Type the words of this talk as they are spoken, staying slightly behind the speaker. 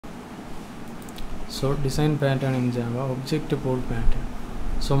So design pattern in Java, object pool pattern.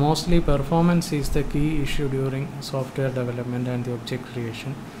 So mostly performance is the key issue during software development and the object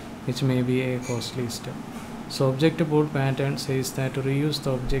creation, which may be a costly step. So object pool pattern says that to reuse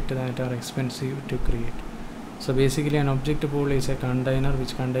the object that are expensive to create. So basically an object pool is a container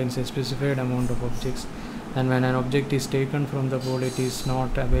which contains a specified amount of objects, and when an object is taken from the pool, it is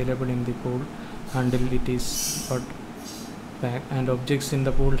not available in the pool until it is put back. And objects in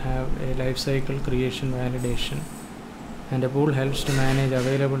the pool have a life cycle, creation, validation, and a pool helps to manage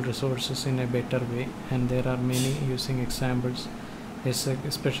available resources in a better way. And there are many using examples,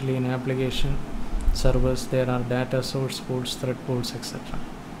 especially in application servers. There are data source pools, thread pools, etc.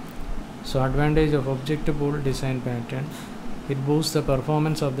 So advantage of object pool design pattern: it boosts the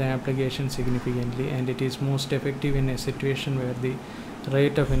performance of the application significantly, and it is most effective in a situation where the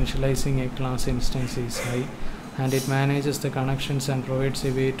rate of initializing a class instance is high, and it manages the connections and provides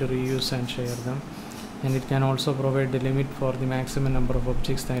a way to reuse and share them. And it can also provide the limit for the maximum number of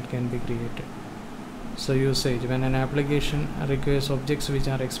objects that can be created. So usage: when an application requires objects which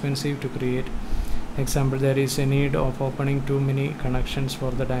are expensive to create, example, there is a need of opening too many connections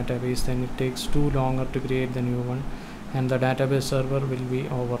for the database, then it takes too longer to create the new one, and the database server will be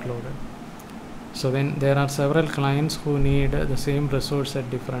overloaded. So when there are several clients who need the same resource at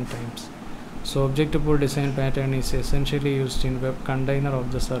different times, so object pool design pattern is essentially used in web container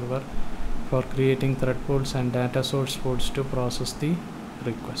of the server for creating thread pools and data source pools to process the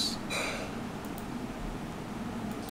requests.